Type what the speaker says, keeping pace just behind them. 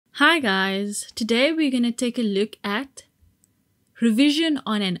Hi guys, today we're going to take a look at revision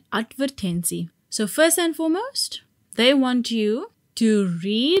on an advertensie. So first and foremost, they want you to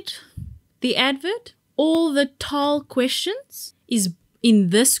read the advert. All the TAL questions is in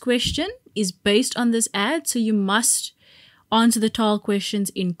this question is based on this ad, so you must answer the TAL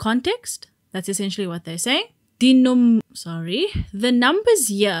questions in context. That's essentially what they're saying. The numbers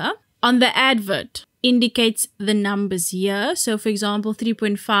here on the advert indicates the numbers here. So for example,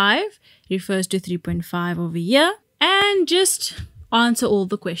 3.5 refers to 3.5 over here. And just answer all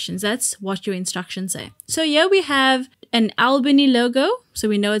the questions. That's what your instructions say. So here we have an Albany logo. So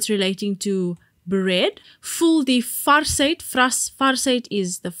we know it's relating to bread. Voel die varsheid. Varsheid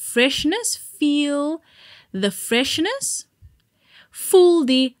is the freshness. Feel the freshness. Voel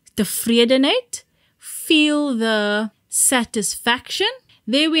die tevredenheid. Feel the satisfaction.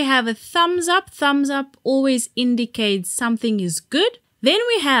 There we have a thumbs up. Thumbs up always indicates something is good. Then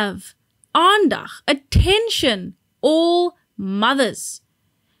we have aandag, attention, all mothers.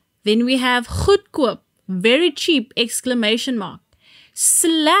 Then we have goedkoop, very cheap, exclamation mark.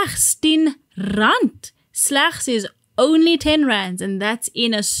 Slegs 10 rand. Slegs is only 10 rands, and that's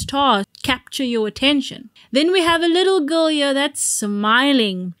in a star. Capture your attention. Then we have a little girl here that's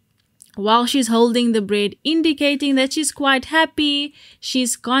smiling while she's holding the bread, indicating that she's quite happy,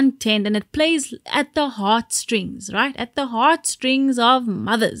 she's content, and it plays at the heartstrings, right? At the heartstrings of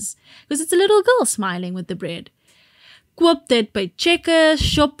mothers. Because it's a little girl smiling with the bread. Koop dit by Checkers,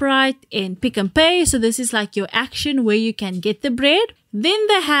 Shoprite, and Pick n Pay. So this is like your action where you can get the bread. Then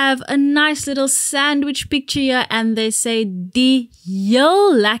they have a nice little sandwich picture here, and they say, die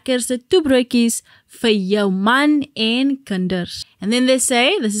heel lekkerste toebroodjies vir jou man en kinders. And then they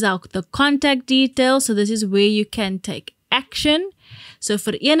say, this is the contact details, so this is where you can take action. So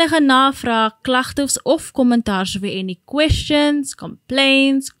vir enige navraag, klagtes of kommentaars vir any questions,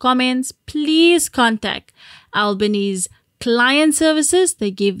 complaints, comments, please contact Albany's client services.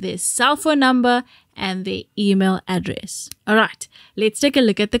 They give their cell phone number and their email address. Alright, let's take a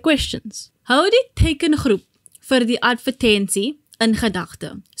look at the questions. Hou die tekengroep vir die advertensie in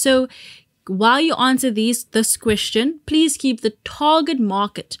gedagte. So while you answer this question, please keep the target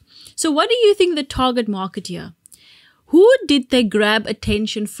market. So what do you think the target market here? Who did they grab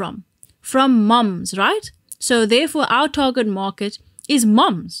attention from? From moms, right? So therefore our target market is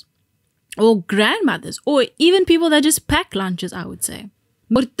moms or grandmothers or even people that just pack lunches, I would say.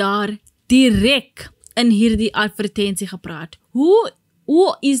 Word daar direk in hierdie advertensie gepraat.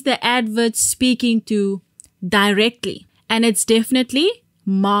 Who is the advert speaking to directly? And it's definitely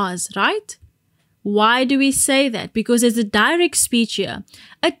Mars, right? Why do we say that? Because there's a direct speech here.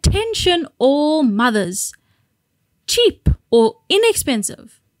 Attention all mothers. Cheap or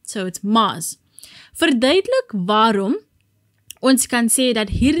inexpensive. So it's Mars. Verduidelik waarom ons kan sê dat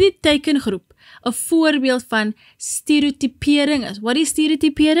hierdie tekengroep 'n voorbeeld van stereotypering is. What is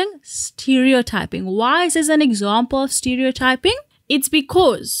stereotypering? Stereotyping. Why is this an example of stereotyping? It's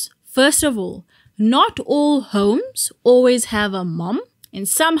because, first of all, not all homes always have a mom. In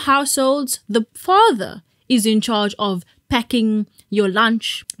some households, the father is in charge of packing your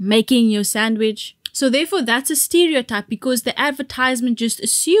lunch, making your sandwich. So therefore, that's a stereotype because the advertisement just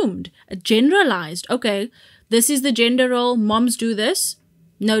assumed, generalized, okay, this is the gender role, moms do this,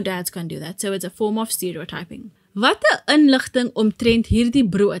 no dads can do that. So it's a form of stereotyping. Wat 'n inligting omtrent hierdie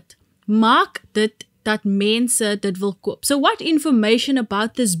brood maak dit dat mense dit wil koop? So what information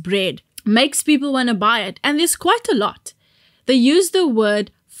about this bread makes people want to buy it? And there's quite a lot. They use the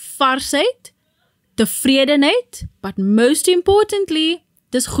word varsheid, tevredenheid, but most importantly,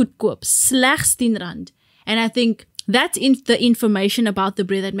 dis goedkoop, slegs 10 rand. And I think that's the information about the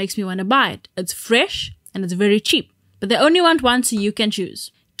bread that makes me want to buy it. It's fresh and it's very cheap. But they only want one, so you can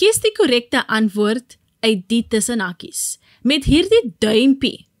choose. Kies die korrekte antwoord uit die tussenhakies. Met hierdie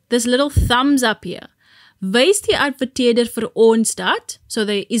duimpie, this little thumbs up here, wys die adverteerder vir ons dat, so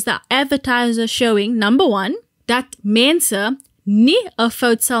there is the advertiser showing, number one, dat mense nie 'n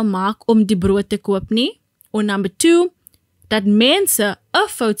fout sal maak om die brood te koop nie, or number two, dat mense 'n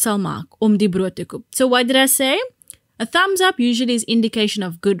fout sal maak om die brood te koop. So what did I say? A thumbs up usually is indication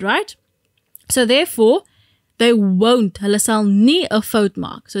of good, right? So therefore, they won't, hulle sal nie 'n fout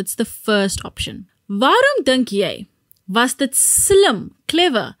maak. So it's the first option. Waarom dink jy, was dit slim,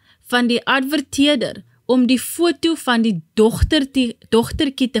 clever, van die adverteerder om die foto van die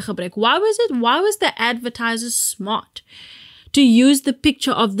dogtertjie te gebruik? Why was the advertiser smart to use the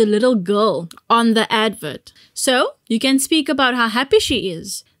picture of the little girl on the advert? So you can speak about how happy she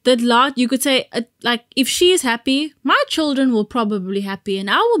is. You could say, like, if she is happy, my children will probably be happy and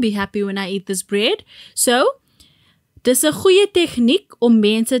I will be happy when I eat this bread. So Dis 'n goeie tegniek om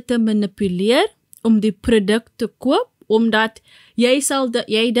mense te manipuleer om die produk te koop, omdat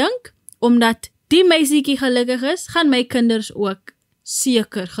jy dink, omdat die meisietjie gelukkig is, gaan my kinders ook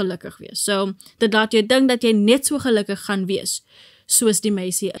seker gelukkig wees. So, dit laat jou dink dat jy net so gelukkig gaan wees, soos die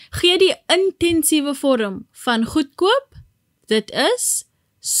meisie. Gee die intensiewe vorm van goedkoop, dit is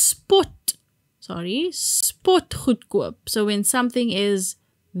spot goedkoop. So, when something is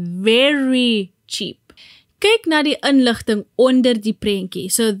very cheap. Kyk na die inligting onder die prentjie.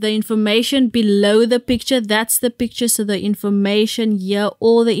 So the information below the picture, that's the picture. So the information here,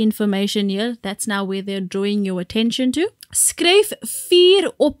 all the information here, that's now where they're drawing your attention to. Skryf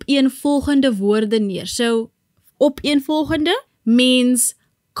 4 opeenvolgende woorde neer. So opeenvolgende means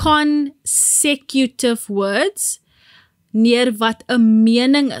consecutive words neer wat 'n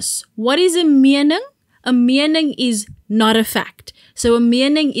mening is. What is a mening? A mening is not a fact. So a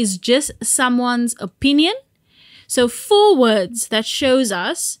mening is just someone's opinion. So 4 words that shows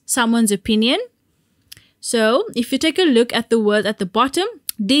us someone's opinion. So if you take a look at the word at the bottom,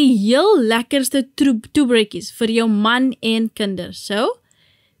 die heel lekkerste toebroodjies vir jou man en kinders. So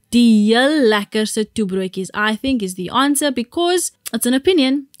die heel lekkerste toebroodjies, I think, is the answer, because it's an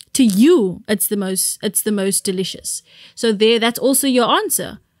opinion. To you, it's the most delicious. So there, that's also your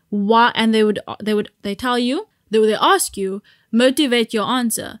answer. Why? And they tell you, they ask you, motivate your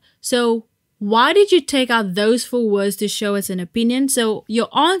answer. So why did you take out those 4 words to show us an opinion? So your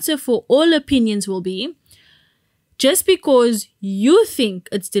answer for all opinions will be, just because you think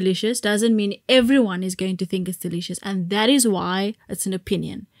it's delicious doesn't mean everyone is going to think it's delicious. And that is why it's an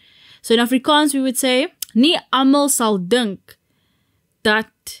opinion. So in Afrikaans, we would say, nie almal sal dink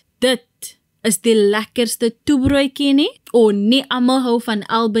dat dit is die lekkerste toebroodjie nie, of nie almal hou van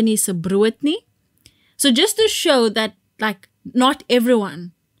Albany se brood nie. So just to show that, like, not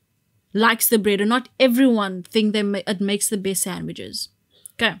everyone likes the bread, or not everyone think it makes the best sandwiches.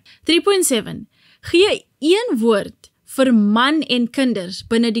 Okay. 3.7. Gee een woord vir man en kinders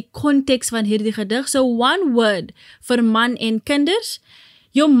binne die konteks van hierdie gedig. So 1 word vir man en kinders.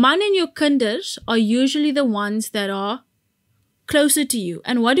 Your man and your kinders are usually the ones that are closer to you.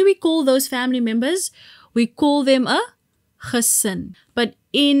 And what do we call those family members? We call them a gesin. But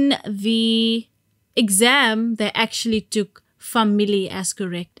in the exam, they actually took familie as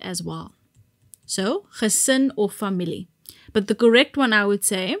correct as well. So, gesin or familie. But the correct one, I would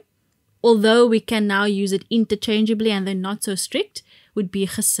say, although we can now use it interchangeably and they're not so strict, would be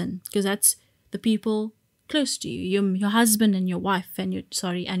gesin, because that's the people close to you, your husband and your wife and your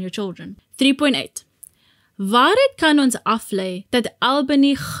children. 3.8. Waaruit kan ons aflei dat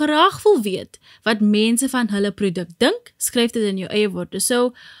Albany graag wil weet wat mense van hulle produk dink? Skryf dit in jou eie woorde.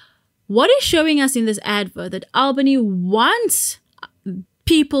 So, what is showing us in this advert? That Albany wants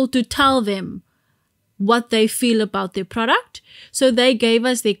people to tell them what they feel about their product. So they gave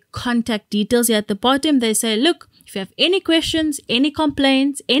us their contact details here at the bottom. They say, look, if you have any questions, any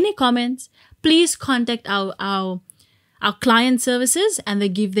complaints, any comments, please contact our client services, and they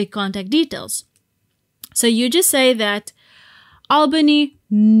give their contact details. So you just say that Albany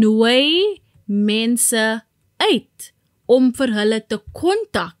nooi mense uit om vir hulle te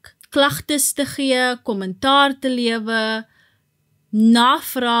kontak, klagtes te gee, kommentaar te lewe,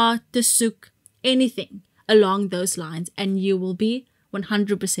 navraag te soek, anything along those lines, and you will be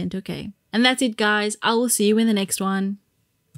 100% okay. And that's it, guys. I will see you in the next one.